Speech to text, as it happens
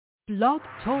Blog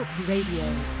Talk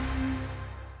Radio.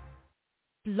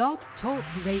 Blog Talk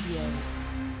Radio.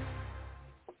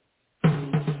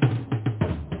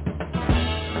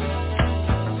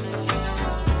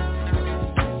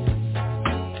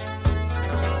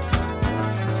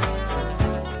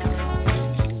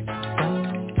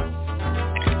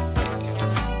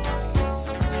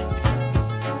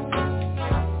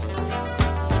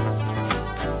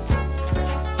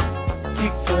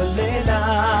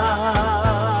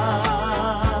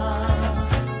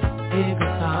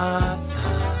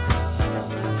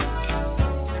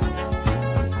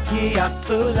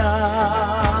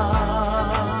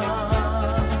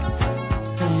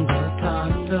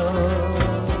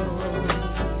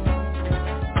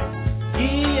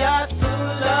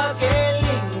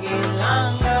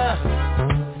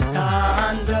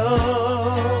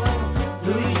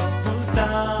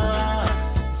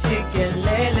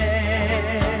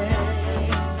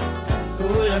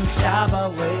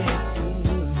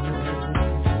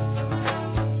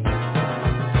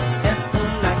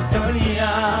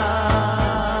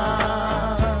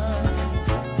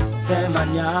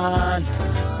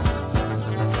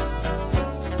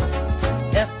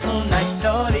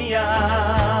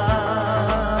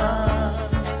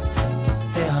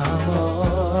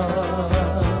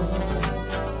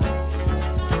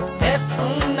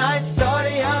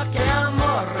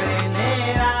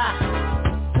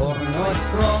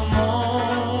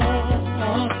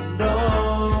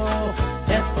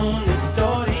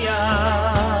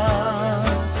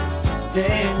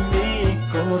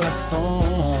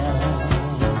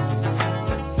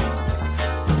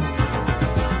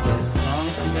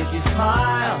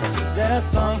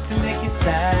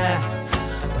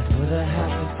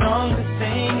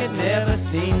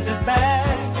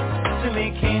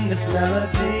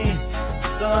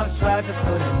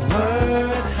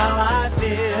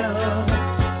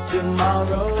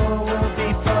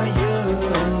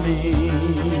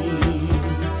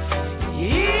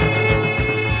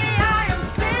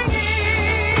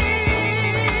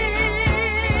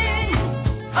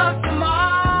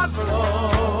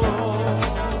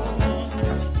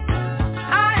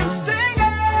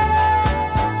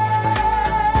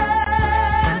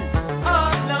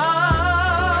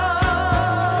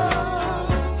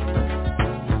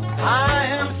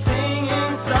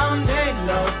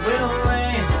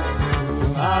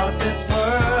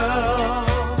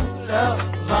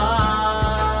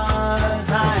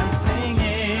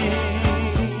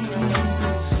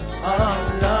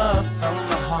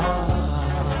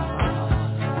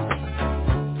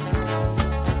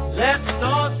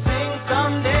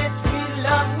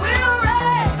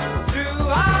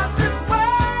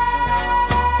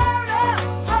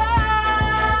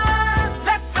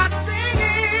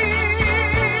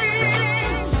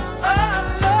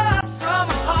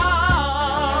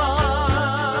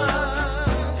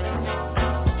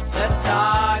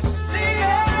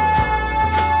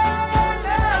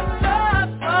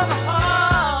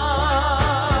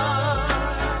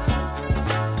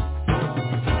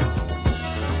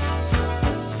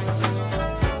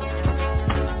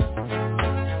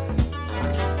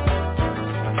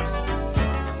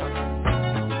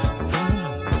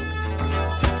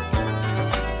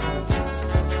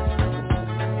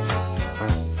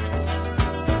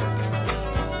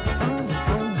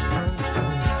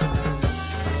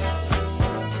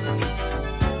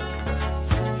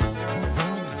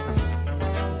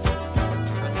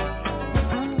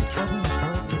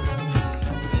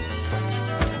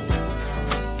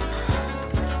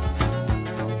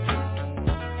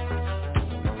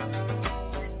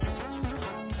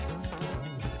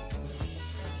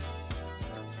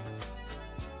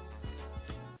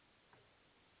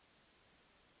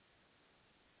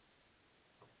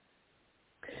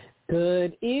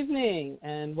 Good evening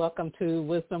and welcome to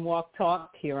Wisdom Walk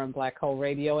Talk here on Black Hole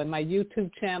Radio and my YouTube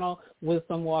channel,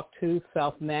 Wisdom Walk 2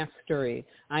 Self-Mastery.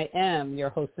 I am your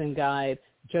host and guide,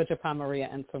 Jojopah Maria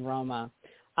Nsoroma.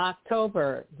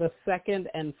 October, the second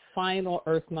and final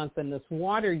Earth month in this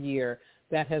water year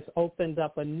that has opened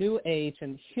up a new age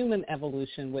in human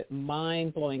evolution with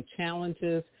mind-blowing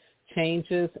challenges,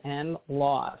 changes, and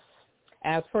loss.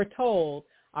 As foretold,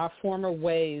 our former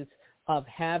ways of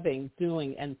having,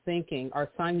 doing, and thinking are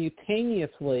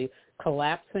simultaneously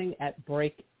collapsing at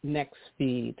breakneck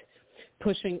speed,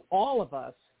 pushing all of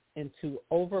us into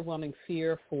overwhelming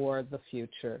fear for the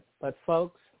future. But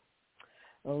folks,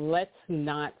 let's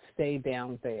not stay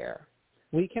down there.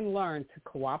 We can learn to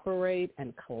cooperate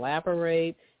and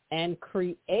collaborate and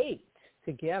create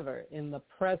together in the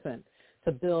present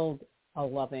to build a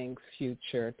loving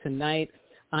future. Tonight,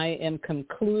 I am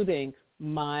concluding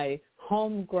my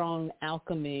homegrown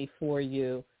alchemy for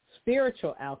you,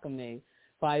 spiritual alchemy,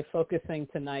 by focusing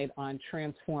tonight on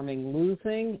transforming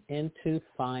losing into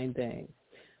finding.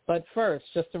 But first,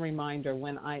 just a reminder,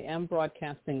 when I am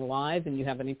broadcasting live and you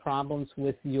have any problems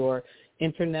with your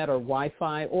internet or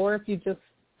Wi-Fi, or if you just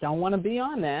don't want to be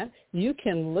on that, you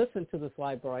can listen to this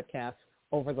live broadcast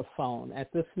over the phone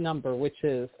at this number, which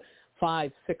is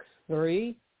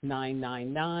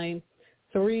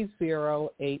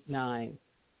 563-999-3089.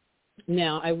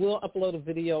 Now, I will upload a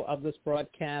video of this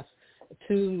broadcast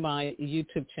to my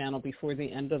YouTube channel before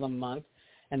the end of the month,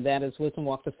 and that is Wisdom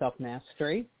Walk to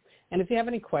Self-Mastery. And if you have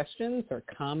any questions or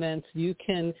comments, you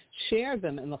can share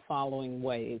them in the following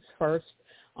ways. First,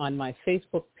 on my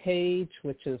Facebook page,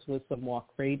 which is Wisdom Walk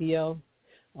Radio,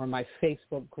 or my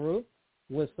Facebook group,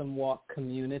 Wisdom Walk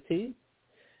Community.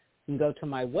 You can go to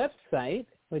my website,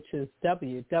 which is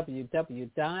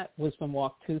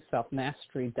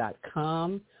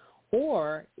www.wisdomwalk2selfmastery.com,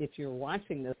 or if you're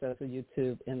watching this as a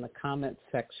YouTube, in the comment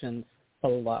sections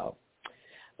below.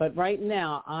 But right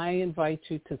now, I invite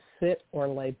you to sit or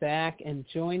lay back and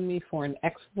join me for an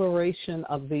exploration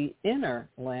of the inner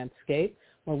landscape,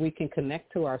 where we can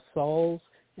connect to our souls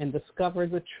and discover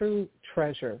the true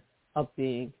treasure of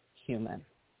being human.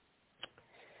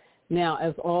 Now,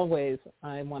 as always,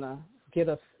 I want to get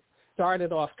us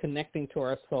started off connecting to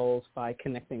our souls by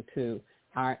connecting to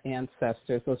our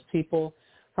ancestors, those people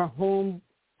for whom,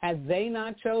 had they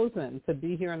not chosen to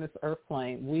be here on this earth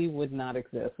plane, we would not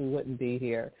exist. We wouldn't be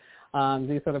here.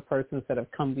 These are the persons that have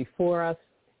come before us.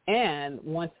 And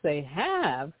once they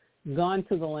have gone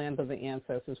to the land of the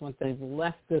ancestors, once they've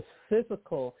left this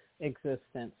physical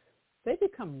existence, they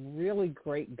become really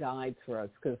great guides for us,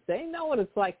 because they know what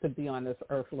it's like to be on this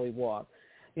earthly walk.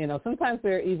 You know, sometimes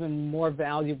they're even more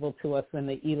valuable to us than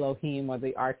the Elohim or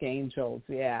the archangels.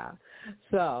 Yeah.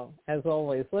 So, as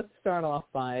always, let's start off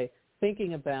by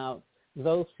thinking about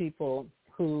those people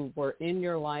who were in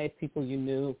your life, people you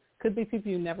knew, could be people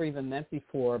you never even met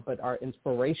before but are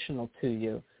inspirational to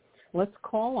you. Let's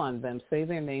call on them, say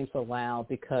their names aloud,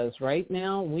 because right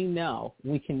now we know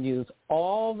we can use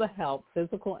all the help,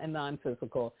 physical and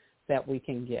non-physical, that we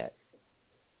can get.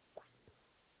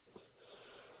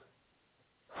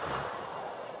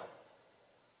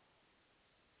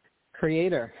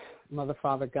 Creator, Mother,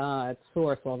 Father, God,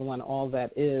 Source, all the one, all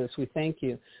that is, we thank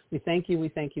you. We thank you, we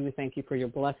thank you, we thank you for your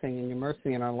blessing and your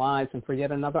mercy in our lives, and for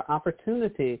yet another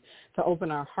opportunity to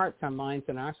open our hearts, our minds,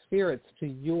 and our spirits to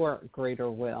your greater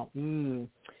will. And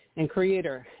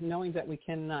Creator, knowing that we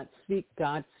cannot speak,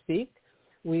 God speak,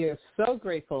 we are so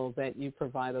grateful that you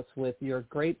provide us with your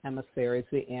great emissaries,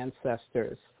 the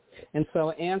ancestors. And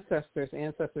so ancestors,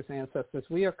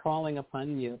 we are calling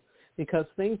upon you, because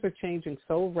things are changing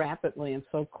so rapidly and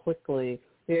so quickly.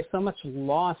 There's so much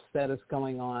loss that is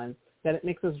going on that it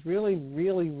makes us really,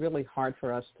 really, really hard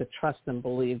for us to trust and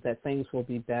believe that things will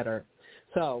be better.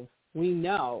 So we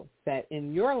know that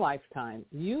in your lifetime,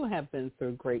 you have been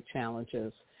through great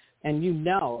challenges, and you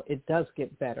know it does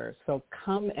get better. So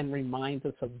come and remind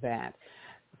us of that.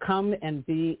 Come and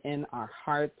be in our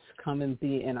hearts. Come and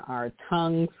be in our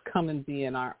tongues. Come and be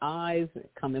in our eyes.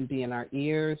 Come and be in our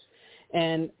ears.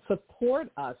 And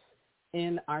support us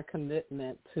in our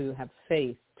commitment to have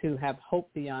faith, to have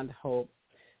hope beyond hope,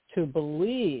 to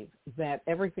believe that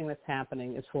everything that's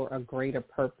happening is for a greater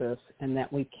purpose and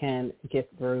that we can get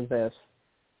through this.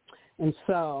 And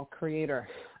so, Creator,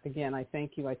 again, I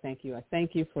thank you, I thank you, I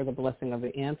thank you for the blessing of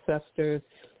the ancestors.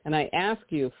 And I ask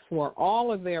you for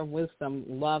all of their wisdom,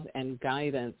 love, and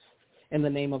guidance in the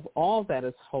name of all that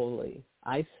is holy.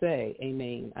 I say,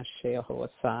 Amen, Ashe,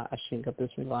 Ahoasa, Ashinga,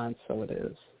 Bismillah, and so it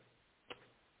is.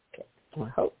 Okay, I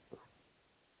hope.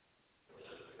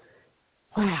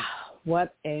 Wow,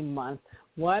 what a month.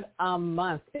 What a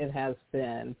month it has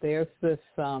been. There's this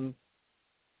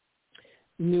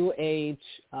New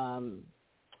Age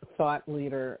thought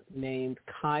leader named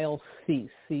Kyle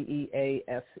Cease,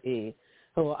 C-E-A-S-E,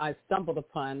 who I stumbled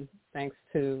upon thanks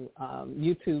to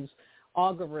YouTube's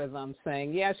algorithm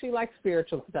saying, yeah, she likes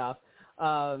spiritual stuff.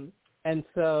 And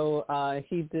so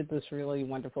he did this really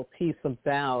wonderful piece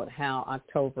about how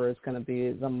October is going to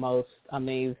be the most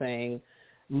amazing,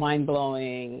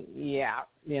 mind-blowing,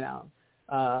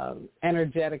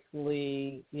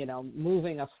 energetically,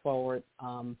 moving us forward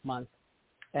month.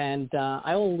 And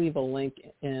I will leave a link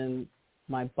in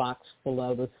my box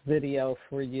below this video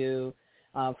for you.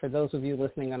 For those of you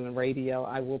listening on the radio,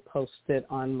 I will post it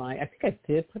on I think I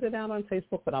did put it out on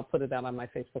Facebook, but I'll put it out on my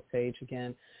Facebook page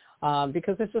again.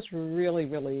 Because it's just really,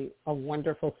 really a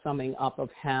wonderful summing up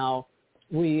of how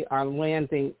we are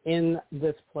landing in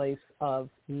this place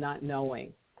of not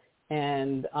knowing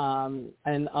and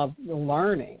of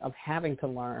learning, of having to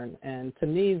learn. And to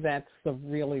me, that's the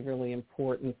really, really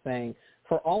important thing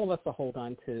for all of us to hold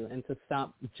on to, and to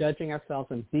stop judging ourselves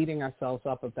and beating ourselves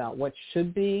up about what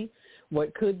should be,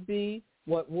 what could be,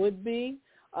 what would be,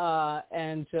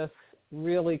 and just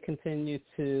really continue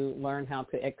to learn how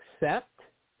to accept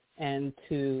and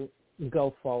to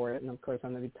go forward. And, of course,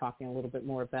 I'm going to be talking a little bit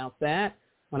more about that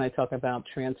when I talk about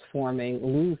transforming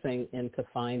losing into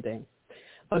finding.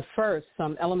 But first,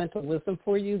 some elemental wisdom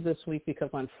for you this week, because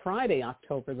on Friday,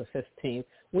 October the 15th,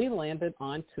 we landed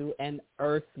onto an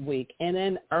Earth Week and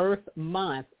an Earth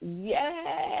Month.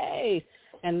 Yay!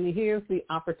 And here's the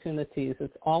opportunities.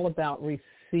 It's all about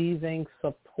receiving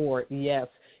support. Yes,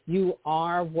 you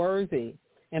are worthy.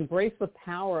 Embrace the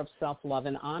power of self-love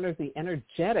and honor the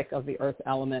energetic of the earth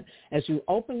element as you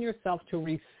open yourself to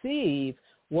receive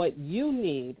what you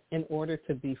need in order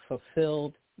to be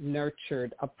fulfilled,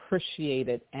 nurtured,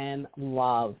 appreciated, and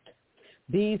loved.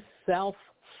 Be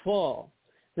self-full.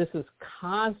 This is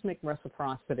cosmic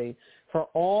reciprocity for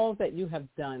all that you have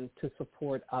done to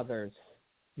support others.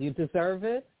 You deserve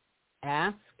it.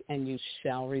 Ask and you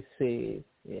shall receive.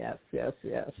 Yes, yes,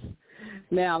 yes.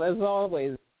 Now, as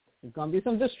always, there's going to be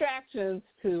some distractions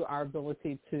to our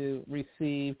ability to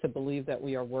receive, to believe that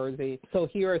we are worthy. So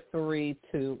here are 3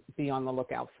 to be on the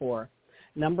lookout for.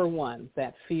 Number 1,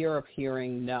 that fear of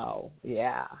hearing no.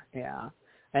 Yeah.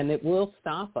 And it will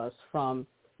stop us from,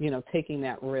 taking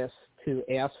that risk to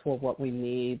ask for what we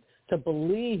need, to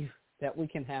believe that we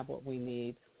can have what we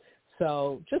need.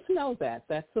 So just know that.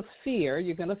 That's a fear.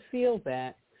 You're going to feel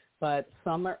that, but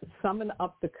summon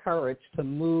up the courage to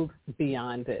move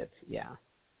beyond it. Yeah.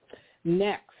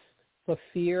 Next, the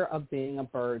fear of being a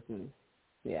burden.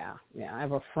 Yeah. I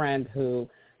have a friend who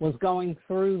was going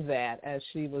through that as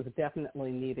she was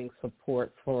definitely needing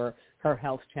support for her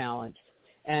health challenge.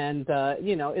 And,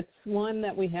 it's one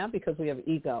that we have because we have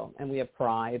ego and we have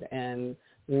pride, and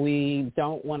we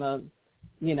don't want to,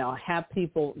 have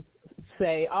people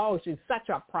say, oh, she's such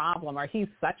a problem, or he's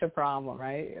such a problem,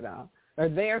 right? Or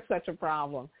they're such a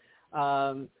problem.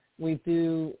 We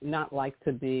do not like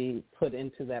to be put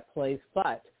into that place,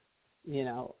 but,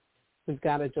 we've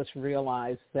got to just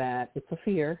realize that it's a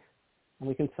fear, and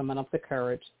we can summon up the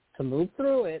courage to move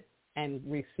through it and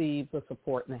receive the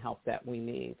support and the help that we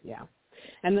need. Yeah.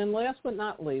 And then last but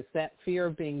not least, that fear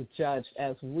of being judged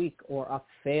as weak or a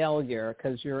failure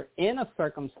because you're in a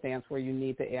circumstance where you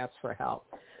need to ask for help.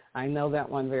 I know that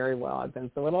one very well. I've been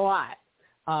through it a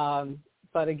lot.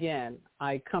 But again,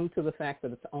 I come to the fact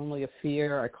that it's only a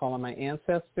fear. I call on my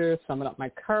ancestors, summon up my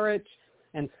courage,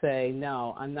 and say,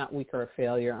 no, I'm not weak or a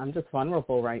failure. I'm just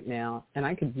vulnerable right now, and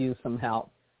I could use some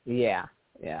help. Yeah.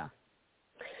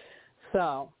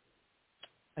 So,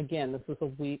 again, this is a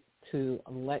week to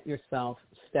let yourself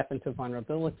step into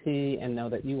vulnerability and know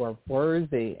that you are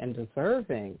worthy and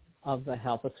deserving of the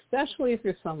help, especially if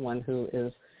you're someone who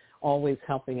is always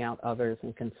helping out others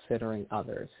and considering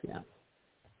others. Yeah.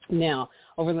 Now,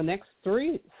 over the next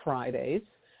 3 Fridays,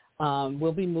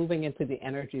 we'll be moving into the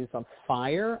energies of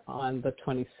fire on the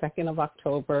 22nd of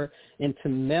October, into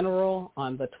mineral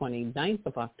on the 29th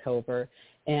of October,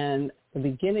 and the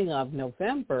beginning of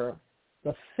November,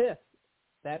 the 5th,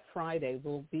 that Friday,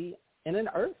 will be in an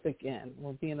earth again.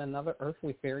 We'll be in another earth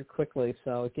week very quickly,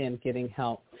 so again, getting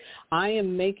help. I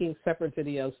am making separate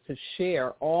videos to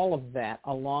share all of that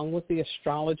along with the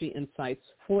astrology insights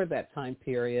for that time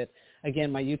period.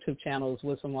 Again, my YouTube channel is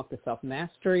Wisdom Walk to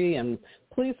Self-Mastery, and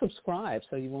please subscribe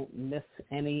so you won't miss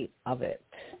any of it.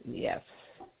 Yes.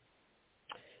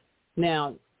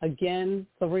 Now, again,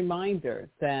 the reminder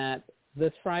that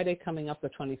this Friday coming up, the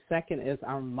 22nd, is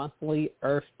our monthly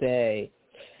Earth Day.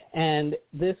 And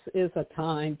this is a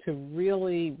time to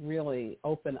really, really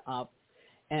open up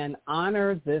and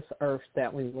honor this earth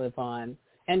that we live on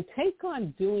and take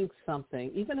on doing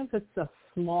something, even if it's a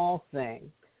small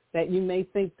thing that you may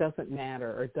think doesn't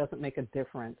matter or doesn't make a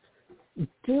difference.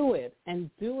 Do it, and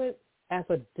do it as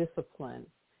a discipline.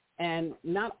 And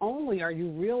not only are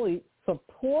you really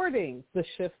supporting the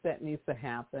shift that needs to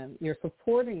happen, you're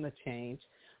supporting the change,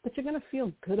 but you're going to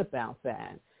feel good about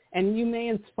that. And you may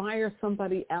inspire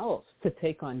somebody else to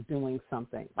take on doing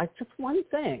something, like just one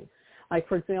thing. Like,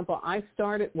 for example, I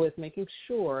started with making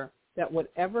sure that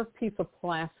whatever piece of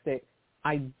plastic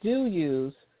I do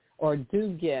use or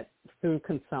do get through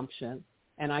consumption,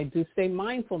 and I do stay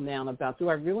mindful now about, do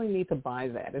I really need to buy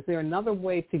that? Is there another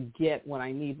way to get what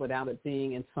I need without it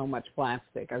being in so much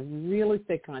plastic? I really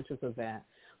stay conscious of that.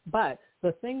 But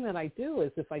the thing that I do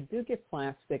is if I do get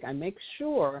plastic, I make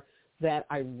sure that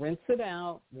I rinse it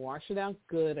out, wash it out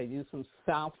good. I use some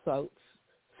salsa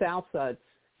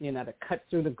to cut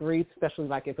through the grease, especially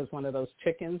like if it's one of those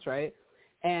chickens, right?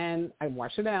 And I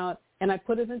wash it out, and I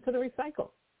put it into the recycle.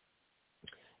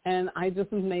 And I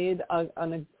just made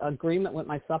an agreement with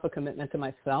myself, a commitment to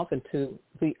myself and to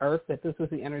the earth that this is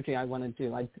the energy I want to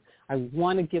do. I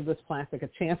want to give this plastic a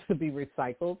chance to be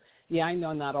recycled. Yeah, I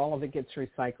know not all of it gets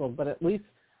recycled, but at least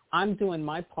I'm doing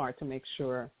my part to make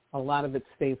sure a lot of it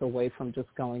stays away from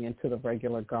just going into the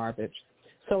regular garbage.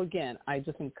 So again, I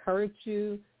just encourage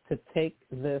you to take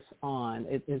this on.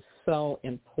 It is so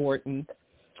important.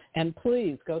 And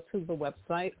please go to the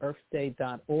website,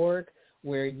 earthday.org,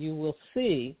 where you will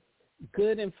see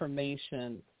good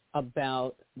information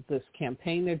about this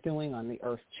campaign they're doing on the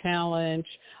Earth Challenge,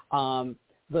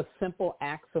 the simple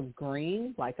acts of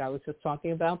green, like I was just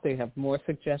talking about. They have more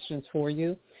suggestions for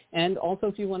you. And also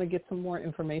if you want to get some more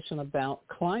information about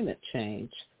climate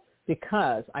change,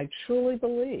 because I truly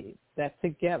believe that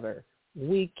together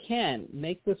we can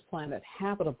make this planet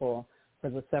habitable for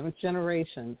the seventh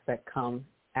generations that come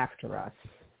after us.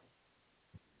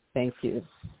 Thank you.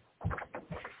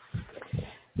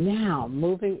 Now,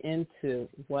 moving into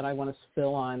what I want to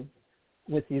spill on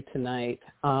with you tonight,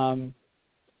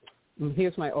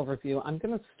 here's my overview. I'm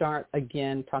going to start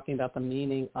again talking about the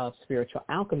meaning of spiritual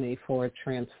alchemy for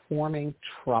transforming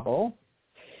trouble.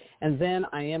 And then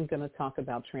I am going to talk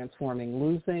about transforming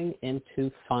losing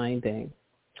into finding.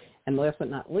 And last but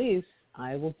not least,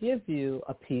 I will give you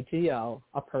a PGO,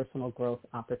 a personal growth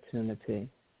opportunity.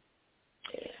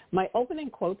 My opening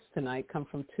quotes tonight come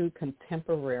from two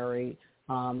contemporary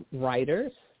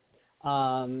writers,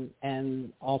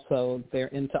 and also they're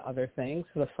into other things.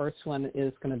 The first one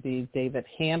is going to be David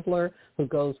Handler, who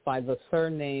goes by the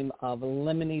surname of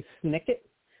Lemony Snicket.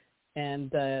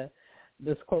 And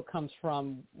this quote comes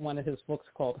from one of his books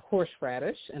called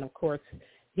Horseradish. And, of course,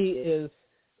 he is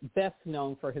best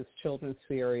known for his children's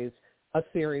series, A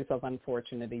Series of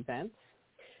Unfortunate Events.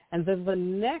 And then the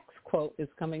next quote is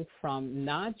coming from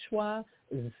Najwa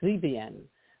Zebian,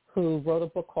 who wrote a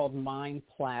book called Mind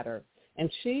Platter.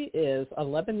 And she is a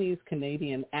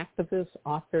Lebanese-Canadian activist,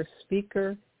 author,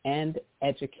 speaker, and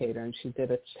educator. And she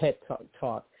did a TED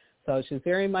Talk. So she's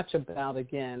very much about,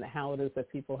 again, how it is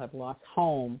that people have lost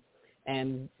home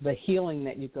and the healing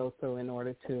that you go through in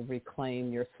order to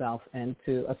reclaim yourself and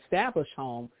to establish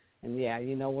home. And, yeah,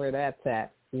 you know where that's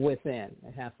at, within.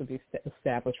 It has to be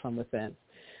established from within.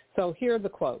 So here are the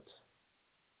quotes.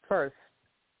 First,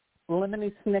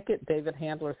 Lemony Snicket, David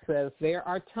Handler says, there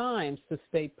are times to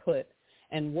stay put,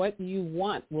 and what you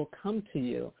want will come to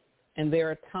you. And there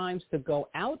are times to go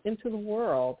out into the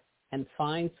world and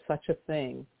find such a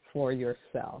thing for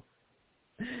yourself.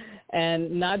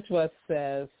 And Najwa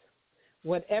says,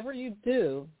 whatever you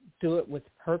do, do it with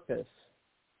purpose.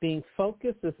 Being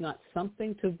focused is not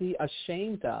something to be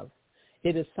ashamed of.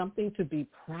 It is something to be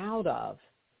proud of.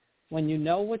 When you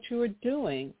know what you are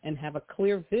doing and have a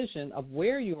clear vision of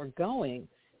where you are going,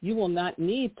 you will not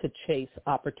need to chase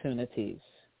opportunities.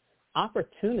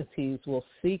 Opportunities will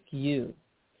seek you.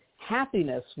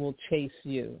 Happiness will chase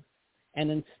you. And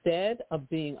instead of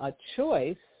being a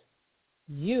choice,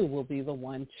 you will be the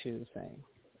one choosing.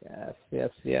 Yes,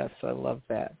 yes, yes. I love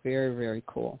that. Very, very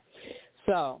cool.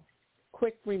 So,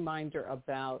 quick reminder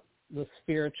about the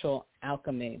spiritual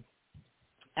alchemy.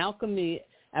 Alchemy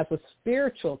as a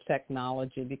spiritual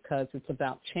technology, because it's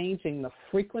about changing the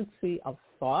frequency of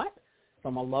thought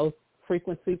from a low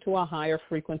frequency to a higher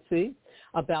frequency,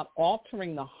 about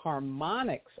altering the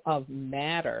harmonics of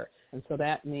matter. And so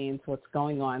that means what's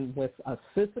going on with us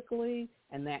physically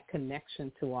and that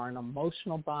connection to our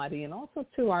emotional body and also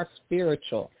to our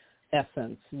spiritual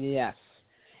essence, yes.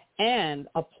 And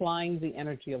applying the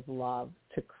energy of love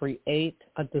to create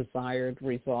a desired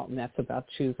result, and that's about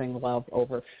choosing love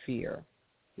over fear.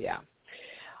 Yeah.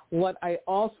 What I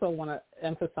also want to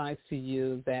emphasize to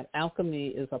you that alchemy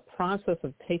is a process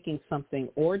of taking something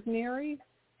ordinary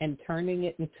and turning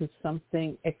it into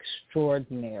something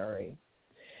extraordinary,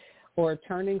 or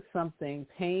turning something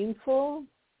painful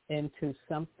into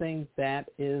something that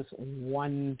is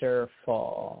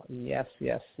wonderful. Yes,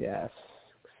 yes, yes,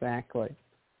 exactly.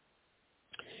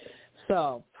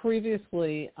 So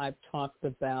previously I've talked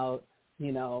about,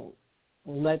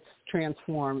 let's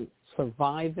transform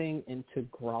surviving into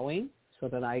growing, so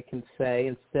that I can say,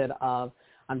 instead of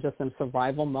I'm just in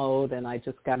survival mode and I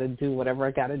just got to do whatever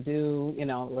I got to do,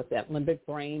 let that limbic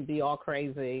brain be all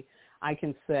crazy, I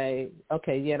can say,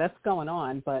 okay, yeah, that's going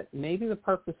on, but maybe the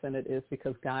purpose in it is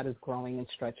because God is growing and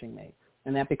stretching me,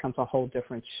 and that becomes a whole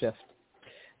different shift.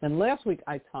 Then last week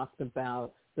I talked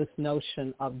about this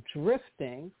notion of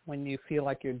drifting. When you feel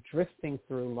like you're drifting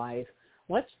through life,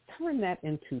 let's turn that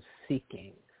into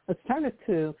seeking. let's turn it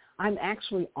to I'm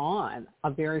actually on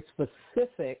a very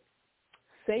specific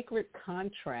sacred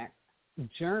contract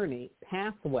journey,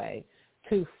 pathway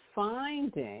to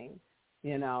finding,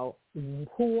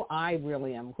 who I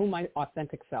really am, who my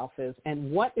authentic self is,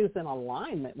 and what is in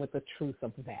alignment with the truth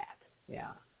of that.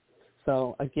 Yeah.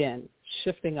 So, again,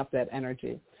 shifting up that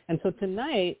energy. And so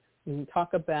tonight, we can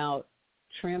talk about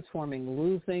transforming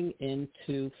losing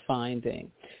into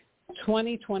finding.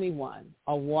 2021,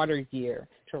 a water year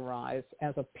to rise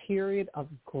as a period of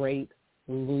great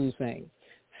losing.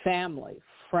 Family,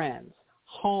 friends,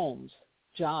 homes,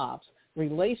 jobs,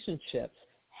 relationships,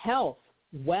 health,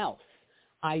 wealth,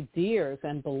 ideas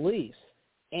and beliefs,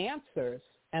 answers,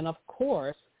 and of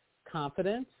course,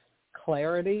 confidence,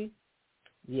 clarity,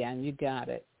 and you got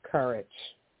it, courage.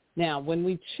 Now, when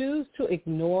we choose to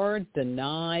ignore,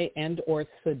 deny, and or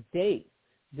sedate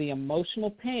the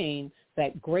emotional pain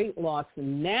that great loss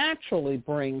naturally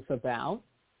brings about,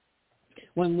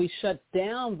 when we shut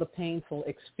down the painful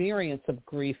experience of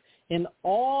grief in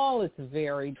all its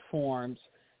varied forms,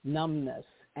 numbness,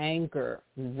 anger,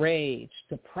 rage,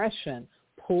 depression,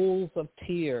 pools of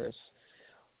tears,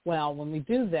 well, when we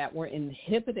do that, we're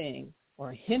inhibiting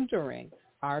or hindering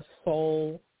our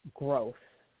soul growth.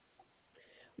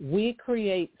 We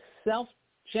create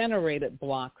self-generated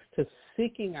blocks to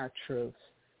seeking our truths,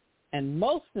 and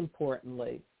most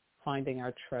importantly, finding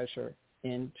our treasure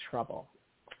in trouble,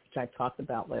 which I talked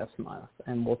about last month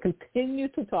and will continue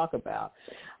to talk about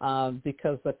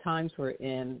because the times we're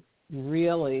in,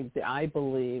 really, I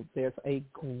believe there's a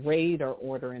greater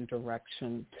order and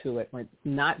direction to it. It's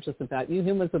not just about you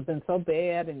humans have been so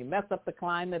bad and you messed up the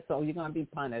climate, so you're going to be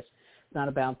punished. It's not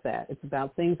about that. It's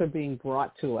about things are being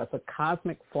brought to us. A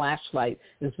cosmic flashlight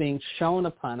is being shown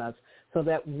upon us so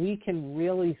that we can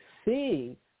really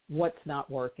see what's not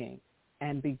working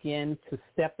and begin to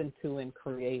step into and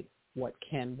create what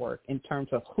can work in terms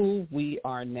of who we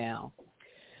are now.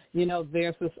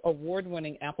 There's this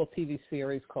award-winning Apple TV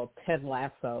series called Ted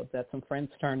Lasso that some friends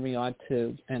turned me on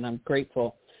to, and I'm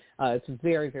grateful. It's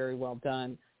very, very well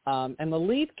done. And the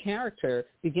lead character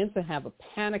begins to have a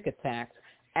panic attack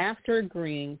after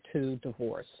agreeing to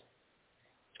divorce.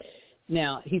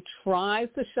 Now, he tries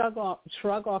to shrug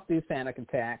off these panic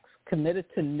attacks, committed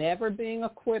to never being a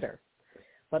quitter.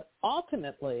 But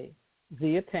ultimately,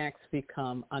 the attacks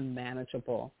become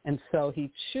unmanageable. And so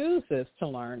he chooses to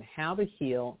learn how to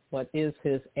heal what is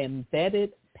his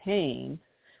embedded pain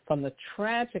from the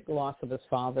tragic loss of his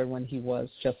father when he was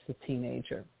just a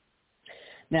teenager.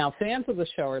 Now, fans of the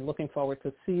show are looking forward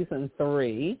to season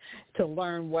 3 to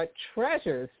learn what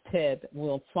treasures Ted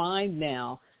will find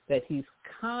now that he's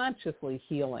consciously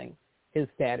healing his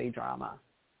daddy drama.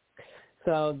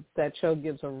 So that show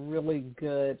gives a really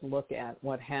good look at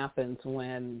what happens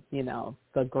when,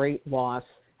 the great loss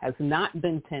has not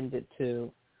been tended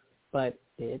to, but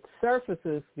it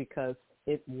surfaces because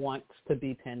it wants to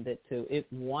be tended to. It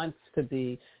wants to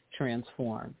be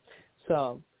transformed.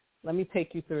 So let me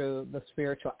take you through the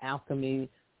spiritual alchemy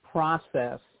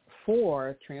process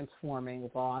for transforming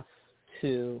loss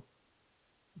to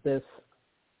this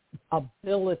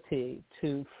ability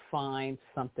to find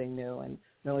something new and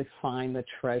really find the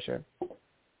treasure.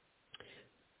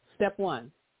 Step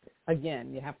 1,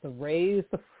 again, you have to raise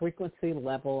the frequency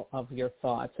level of your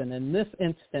thoughts. And in this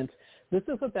instance, this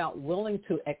is about willing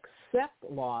to accept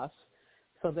loss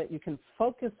so that you can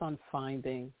focus on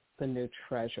finding the new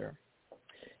treasure.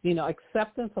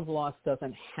 Acceptance of loss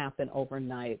doesn't happen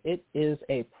overnight. It is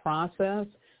a process,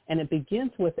 and it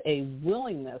begins with a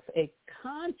willingness, a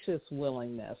conscious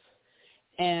willingness,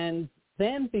 and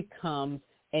then becomes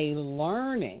a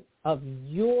learning of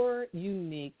your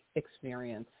unique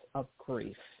experience of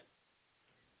grief.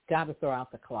 Got to throw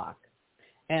out the clock.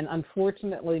 And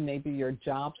unfortunately, maybe your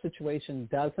job situation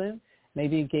doesn't.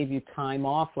 Maybe it gave you time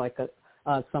off, like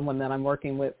someone that I'm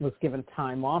working with was given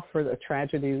time off for the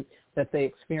tragedy that they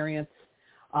experienced.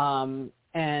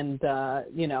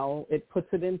 It puts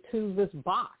it into this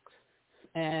box.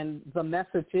 And the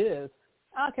message is,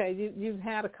 okay, you've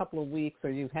had a couple of weeks or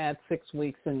you've had 6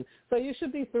 weeks, and so you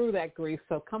should be through that grief.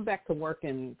 So come back to work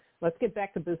and let's get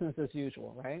back to business as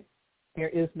usual, right? There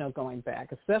is no going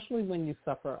back, especially when you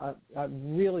suffer a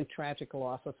really tragic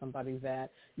loss of somebody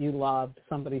that you loved,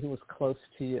 somebody who was close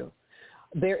to you.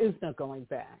 There is no going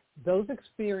back. Those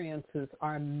experiences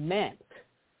are meant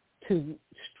to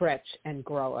stretch and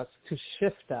grow us, to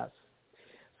shift us.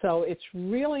 So it's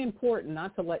really important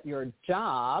not to let your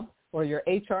job or your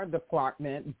HR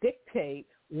department dictate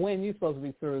when you're supposed to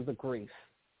be through the grief.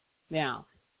 Now,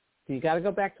 you got to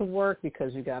go back to work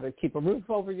because you got to keep a roof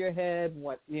over your head,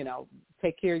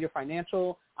 take care of your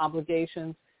financial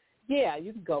obligations. yeah,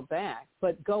 you can go back,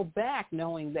 but go back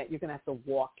knowing that you're going to have to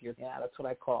walk that's what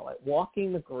I call it,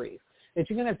 walking the grief, that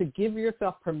you're going to have to give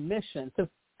yourself permission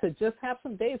to just have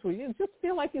some days where you just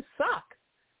feel like you suck.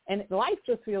 And life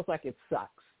just feels like it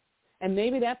sucks. And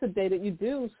maybe that's a day that you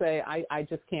do say, I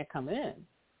just can't come in.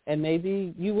 And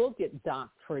maybe you will get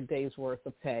docked for a day's worth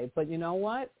of pay. But you know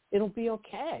what? It'll be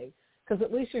okay, because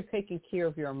at least you're taking care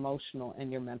of your emotional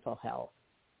and your mental health.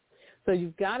 So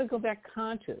you've got to go back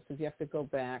conscious if you have to go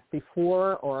back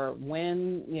before or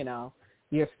when,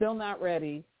 you're still not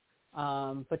ready.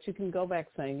 But you can go back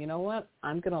saying, you know what?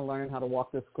 I'm going to learn how to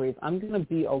walk this grief. I'm going to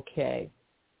be okay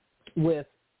with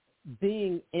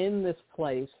being in this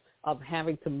place of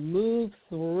having to move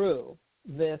through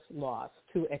this loss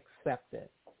to accept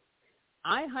it.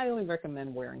 I highly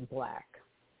recommend wearing black.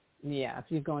 Yeah, if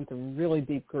you're going through really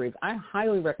deep grief, I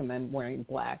highly recommend wearing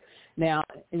black. Now,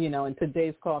 in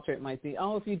today's culture, it might be,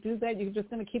 if you do that, you're just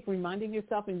going to keep reminding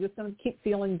yourself and you're just going to keep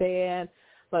feeling bad.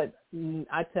 But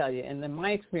I tell you, and in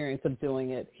my experience of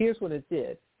doing it, here's what it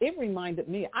did. It reminded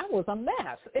me I was a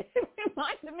mess. It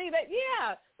reminded me that,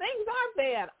 things are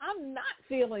bad. I'm not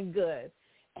feeling good.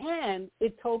 And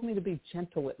it told me to be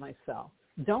gentle with myself.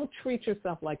 Don't treat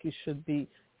yourself like you should be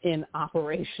in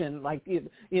operation, like,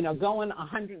 going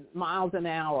 100 miles an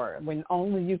hour when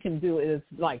only you can do is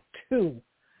like 2,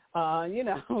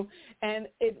 and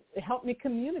it helped me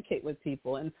communicate with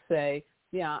people and say,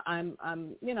 I'm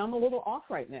a little off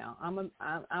right now.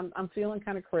 I'm feeling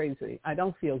kind of crazy. I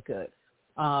don't feel good.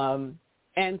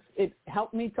 And it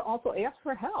helped me to also ask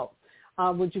for help.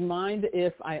 Would you mind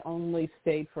if I only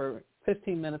stayed for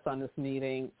 15 minutes on this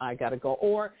meeting? I got to go.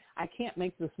 Or I can't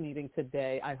make this meeting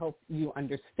today. I hope you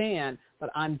understand,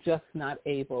 but I'm just not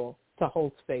able to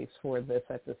hold space for this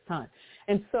at this time.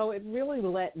 And so it really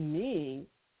let me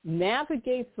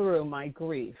navigate through my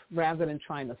grief rather than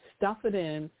trying to stuff it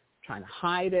in, trying to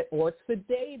hide it or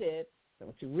sedate it,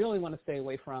 which you really want to stay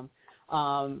away from,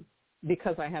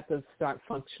 because I have to start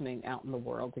functioning out in the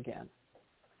world again.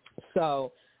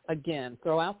 So, again,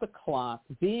 throw out the clock.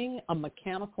 Being a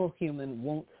mechanical human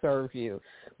won't serve you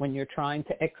when you're trying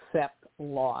to accept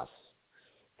loss.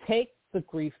 Take the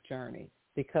grief journey,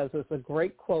 because there's a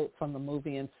great quote from the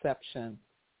movie Inception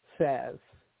says,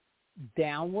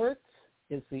 downwards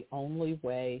is the only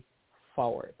way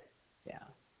forward. Yeah.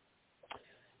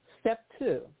 Step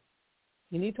 2,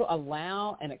 you need to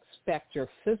allow and expect your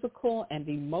physical and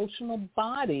emotional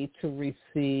body to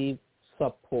receive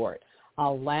support.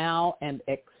 Allow and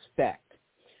expect.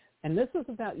 And this is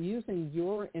about using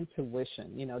your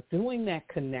intuition, doing that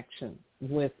connection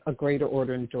with a greater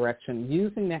order and direction,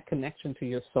 using that connection to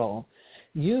your soul,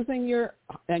 using your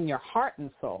heart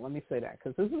and soul. Let me say that,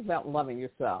 because this is about loving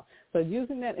yourself. So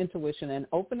using that intuition and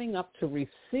opening up to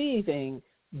receiving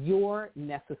your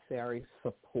necessary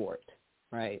support,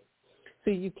 right?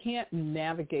 So you can't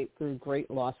navigate through great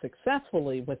loss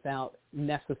successfully without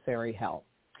necessary help.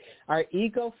 Our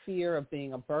ego fear of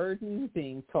being a burden,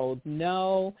 being told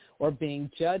no, or being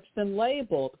judged and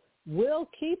labeled will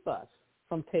keep us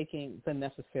from taking the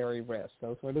necessary risks.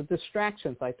 Those were the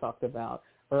distractions I talked about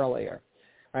earlier,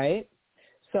 right?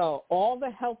 So all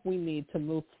the help we need to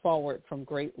move forward from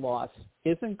great loss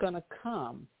isn't going to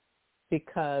come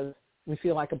because we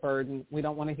feel like a burden. We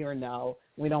don't want to hear a no.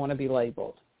 We don't want to be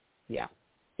labeled. Yeah.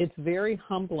 It's very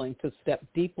humbling to step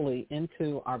deeply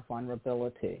into our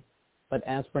vulnerability. But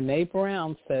as Brene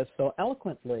Brown says so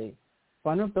eloquently,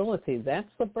 vulnerability, that's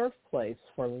the birthplace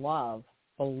for love,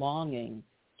 belonging,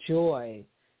 joy,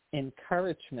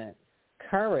 encouragement,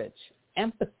 courage,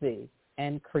 empathy,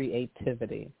 and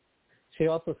creativity. She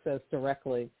also says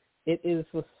directly, it is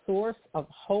the source of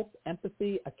hope,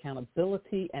 empathy,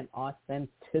 accountability, and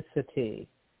authenticity.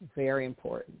 Very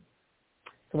important.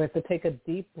 So we have to take a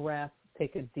deep breath,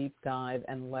 take a deep dive,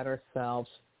 and let ourselves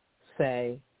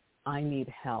say, I need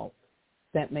help.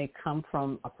 That may come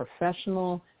from a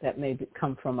professional, that may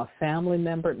come from a family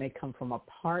member, it may come from a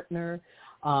partner,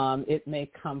 it may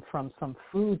come from some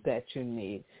food that you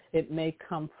need, it may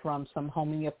come from some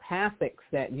homeopathics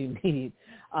that you need,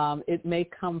 it may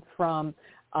come from,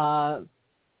 going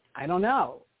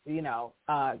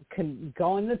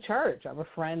to church. I have a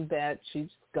friend that she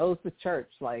goes to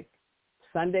church like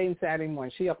Sunday and Saturday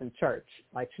morning. She up in church.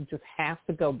 Like she just has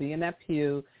to go be in that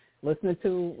pew, listening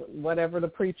to whatever the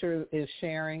preacher is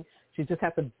sharing. She just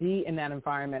has to be in that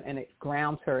environment, and it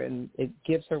grounds her and it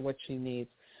gives her what she needs.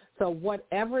 So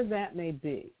whatever that may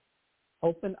be,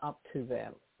 open up to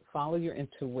that. Follow your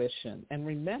intuition. And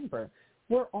remember,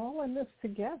 we're all in this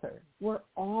together. We're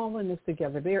all in this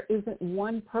together. There isn't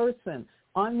one person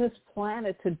on this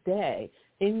planet today,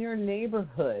 in your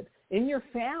neighborhood, in your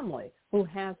family, who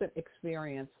hasn't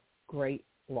experienced great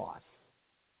loss.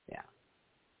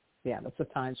 Yeah, that's the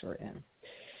times we're in.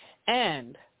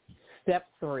 And step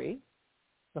 3,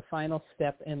 the final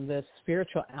step in this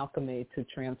spiritual alchemy to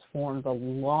transform the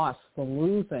loss, the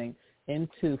losing,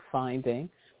 into finding,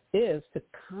 is to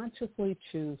consciously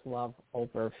choose love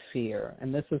over fear.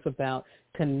 And this is about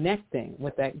connecting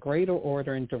with that greater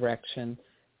order and direction,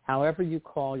 however you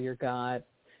call your God,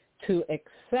 to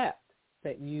accept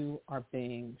that you are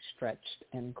being stretched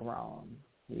and grown.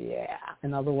 Yeah.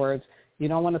 In other words, you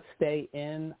don't want to stay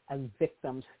in a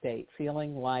victim state,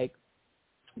 feeling like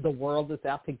the world is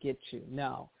out to get you.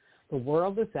 No, the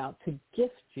world is out to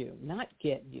gift you, not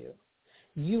get you.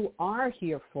 You are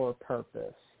here for a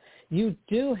purpose. You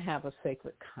do have a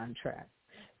sacred contract.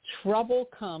 Trouble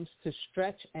comes to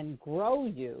stretch and grow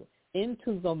you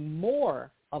into the more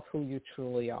of who you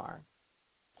truly are.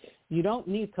 You don't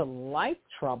need to like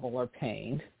trouble or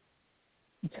pain.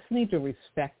 You just need to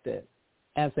respect it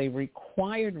as a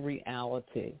required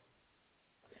reality.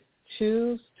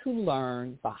 Choose to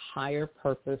learn the higher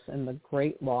purpose in the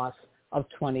great loss of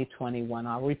 2021.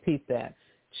 I'll repeat that.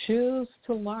 Choose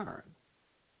to learn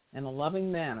in a loving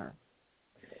manner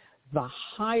the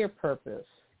higher purpose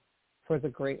for the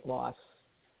great loss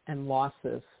and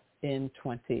losses in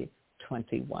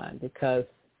 2021, because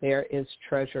there is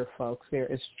treasure, folks. There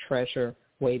is treasure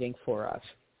waiting for us.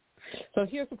 So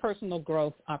here's a personal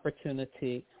growth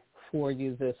opportunity for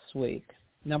you this week.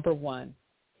 Number 1,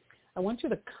 I want you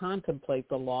to contemplate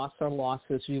the loss or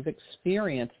losses you've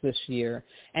experienced this year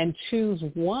and choose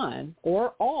one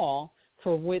or all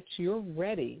for which you're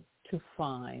ready to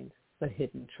find the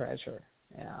hidden treasure.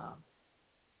 Yeah.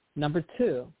 Number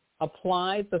 2,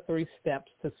 apply the 3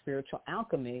 steps to spiritual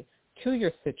alchemy to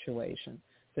your situation.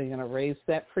 So you're going to raise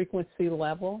that frequency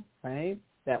level, right?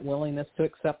 That willingness to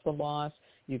accept the loss.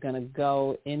 You're going to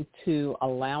go into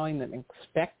allowing and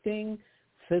expecting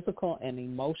physical and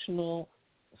emotional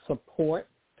support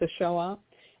to show up.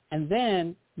 And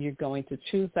then you're going to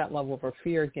choose that level over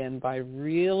fear again by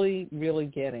really, really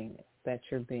getting that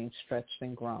you're being stretched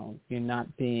and grown. You're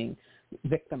not being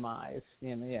victimized.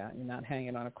 You're not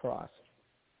hanging on a cross.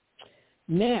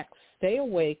 Next, stay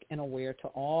awake and aware to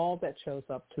all that shows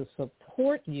up to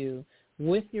support you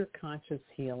with your conscious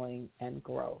healing and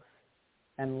growth.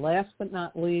 And last but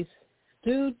not least,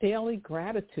 do daily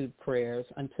gratitude prayers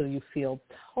until you feel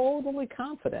totally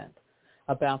confident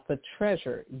about the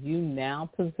treasure you now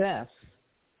possess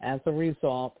as a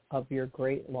result of your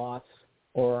great loss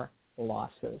or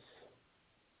losses.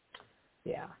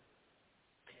 Yeah.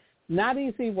 Not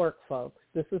easy work, folks.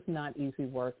 This is not easy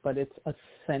work, but it's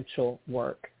essential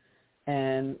work.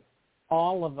 And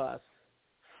all of us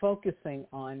focusing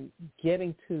on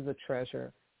getting to the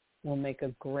treasure will make a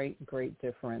great, great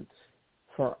difference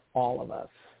for all of us.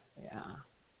 Yeah.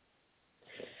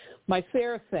 My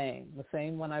Sarah saying, the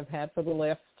same one I've had for the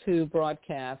last 2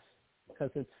 broadcasts,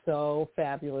 because it's so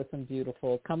fabulous and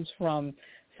beautiful, comes from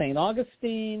St.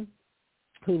 Augustine,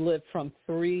 who lived from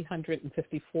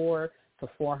 354 to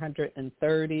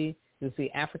 430. He was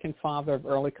the African father of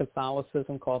early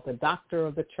Catholicism, called the Doctor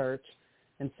of the Church.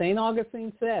 And St.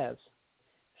 Augustine says,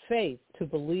 faith to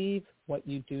believe what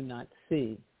you do not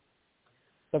see.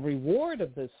 The reward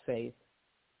of this faith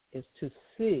is to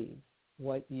see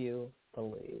what you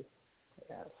believe.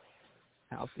 Yes.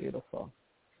 How beautiful.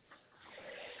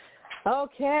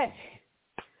 Okay.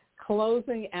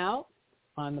 Closing out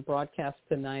on the broadcast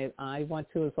tonight, I want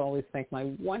to, as always, thank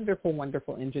my wonderful,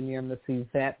 wonderful engineer, Miss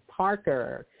Yvette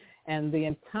Parker, and the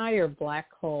entire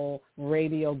Black Hole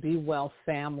Radio Be Well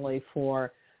family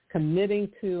for committing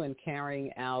to and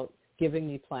carrying out, giving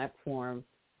me platform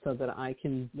so that I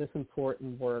can do this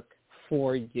important work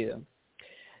for you.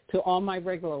 To all my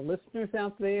regular listeners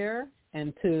out there,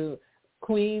 and to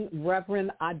Queen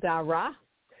Reverend Adara,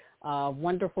 a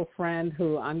wonderful friend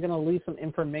who I'm going to leave some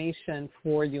information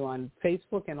for you on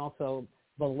Facebook and also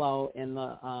below in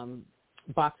the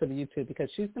box of YouTube, because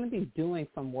she's going to be doing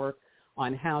some work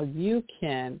on how you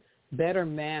can better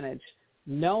manage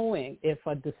knowing if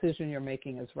a decision you're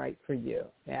making is right for you.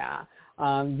 Yeah.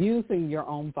 Using your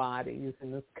own body,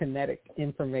 using this kinetic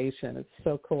information. It's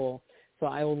so cool. So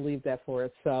I will leave that for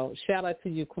us. So shout out to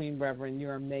you, Queen Reverend.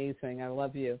 You're amazing. I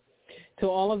love you. To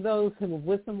all of those who have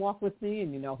wisdom walk with me,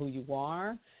 and you know who you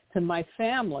are. To my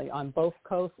family on both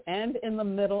coasts and in the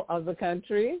middle of the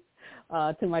country.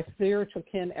 To my spiritual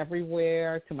kin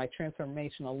everywhere. To my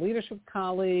transformational leadership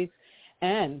colleagues.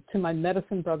 And to my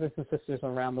medicine brothers and sisters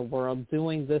around the world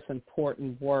doing this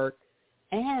important work.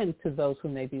 And to those who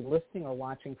may be listening or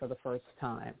watching for the first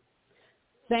time.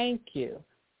 Thank you.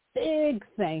 Big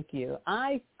thank you.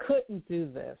 I couldn't do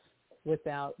this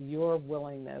without your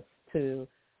willingness to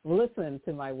listen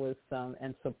to my wisdom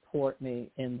and support me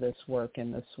in this work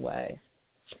in this way.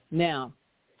 Now,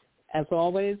 as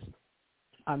always,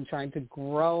 I'm trying to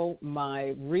grow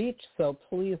my reach, so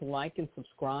please like and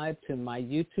subscribe to my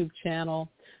YouTube channel,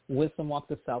 Wisdom Walk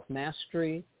to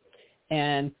Self-Mastery.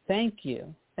 And thank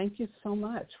you. Thank you so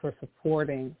much for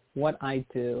supporting what I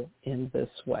do in this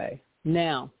way.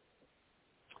 Now,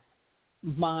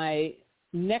 my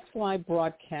next live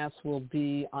broadcast will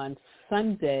be on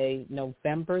Sunday,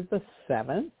 November the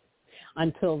 7th.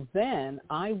 Until then,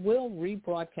 I will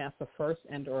rebroadcast the first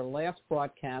and or last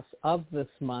broadcast of this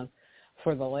month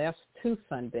for the last 2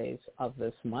 Sundays of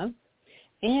this month.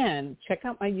 And check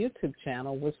out my YouTube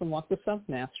channel, Wisdom Walk to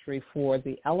Self-Mastery, for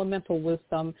the elemental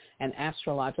wisdom and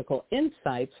astrological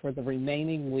insights for the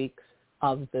remaining weeks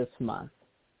of this month.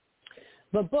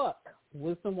 The book,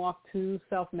 Wisdom Walk to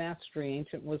Self-Mastery,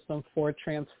 Ancient Wisdom for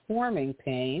Transforming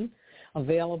Pain,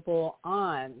 available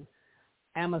on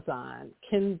Amazon,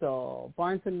 Kindle,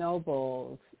 Barnes &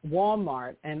 Noble,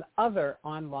 Walmart, and other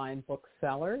online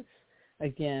booksellers.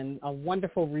 Again, a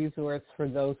wonderful resource for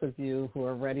those of you who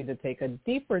are ready to take a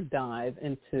deeper dive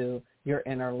into your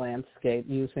inner landscape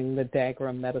using the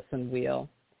Dagara Medicine Wheel.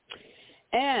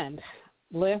 And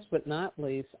last but not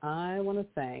least, I want to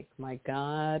thank my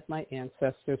God, my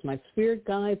ancestors, my spirit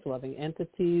guides, loving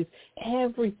entities,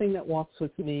 everything that walks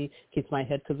with me, keeps my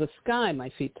head to the sky,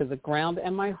 my feet to the ground,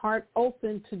 and my heart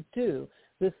open to do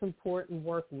this important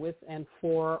work with and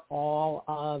for all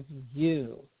of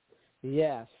you.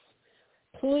 Yes.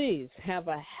 Please have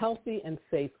a healthy and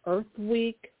safe Earth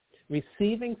Week,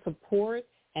 receiving support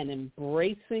and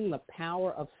embracing the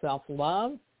power of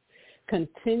self-love.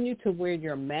 Continue to wear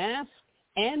your mask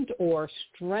and or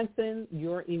strengthen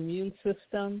your immune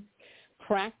system.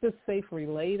 Practice safe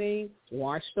relating.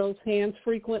 Wash those hands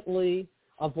frequently.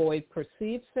 Avoid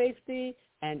perceived safety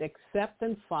and accept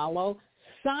and follow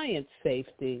science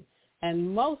safety.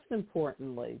 And most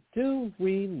importantly, do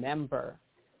remember,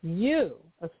 you,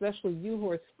 especially you who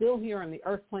are still here on the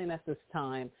earth plane at this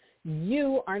time,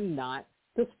 you are not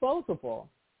disposable.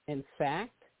 In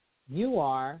fact, you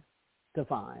are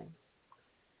divine.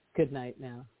 Good night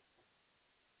now.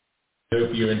 I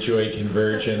hope you enjoyed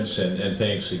Convergence, and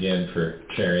thanks again for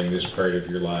sharing this part of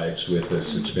your lives with us.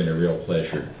 It's been a real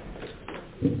pleasure.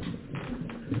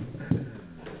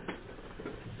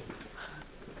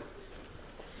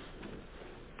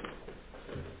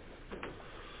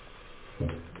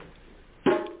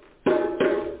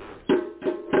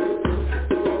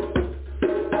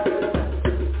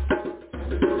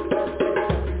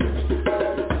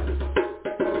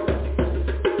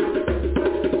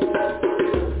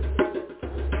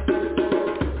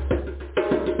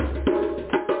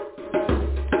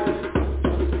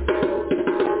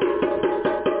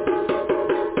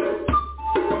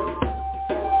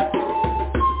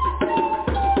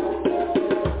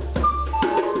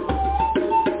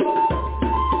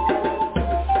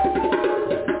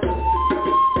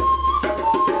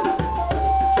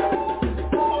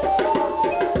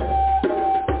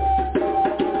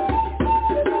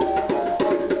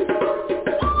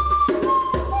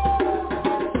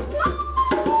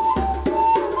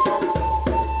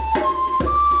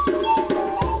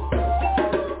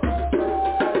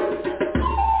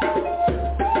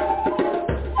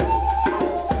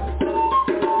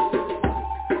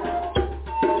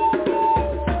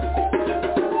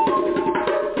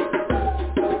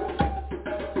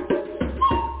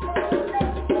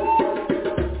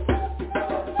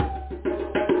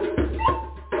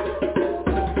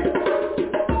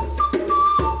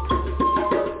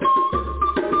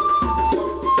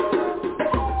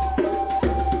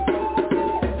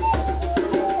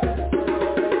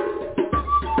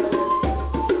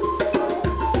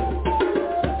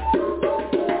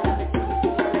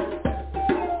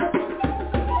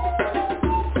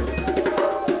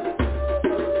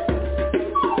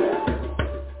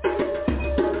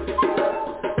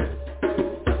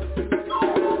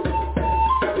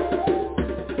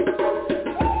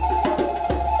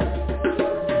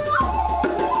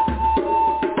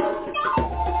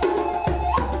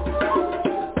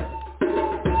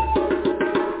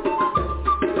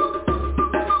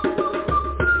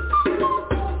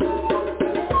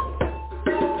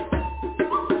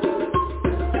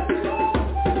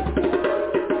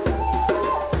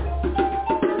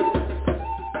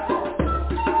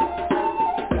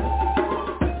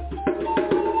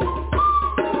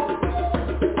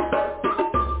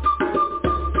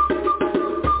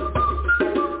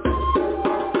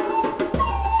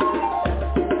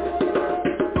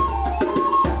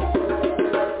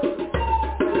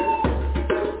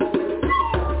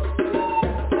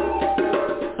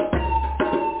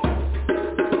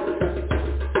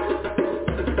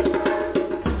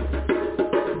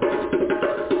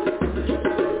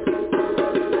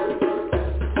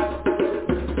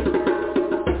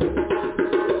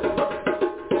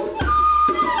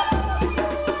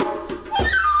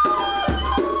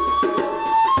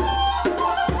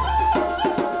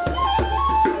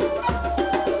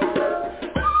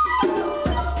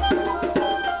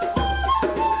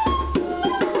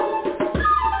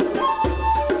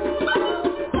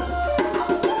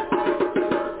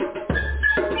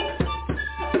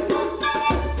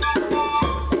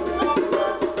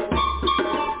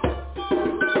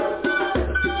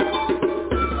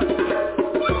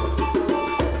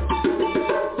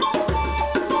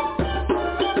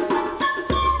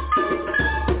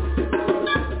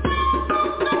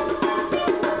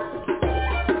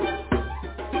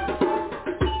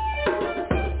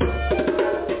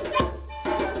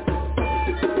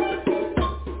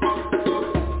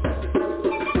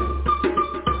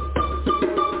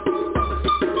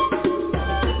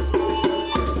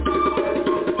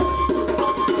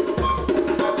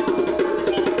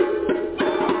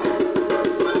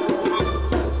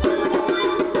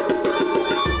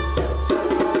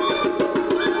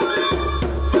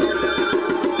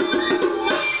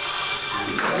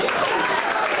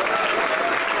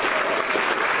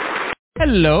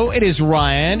 Hello, it is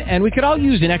Ryan, and we could all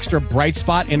use an extra bright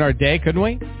spot in our day, couldn't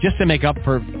we? Just to make up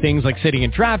for things like sitting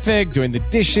in traffic, doing the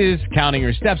dishes, counting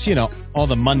your steps, you know, all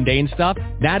the mundane stuff.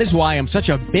 That is why I'm such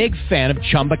a big fan of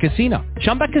Chumba Casino.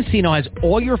 Chumba Casino has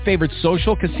all your favorite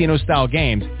social casino-style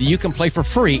games that you can play for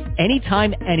free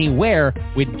anytime, anywhere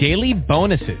with daily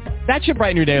bonuses. That should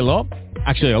brighten your day a little.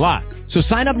 Actually, a lot. So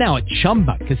sign up now at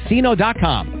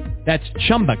ChumbaCasino.com. That's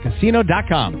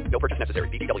ChumbaCasino.com. No purchase necessary.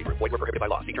 VGW Group. Void where prohibited by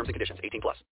law. See terms and conditions. 18+.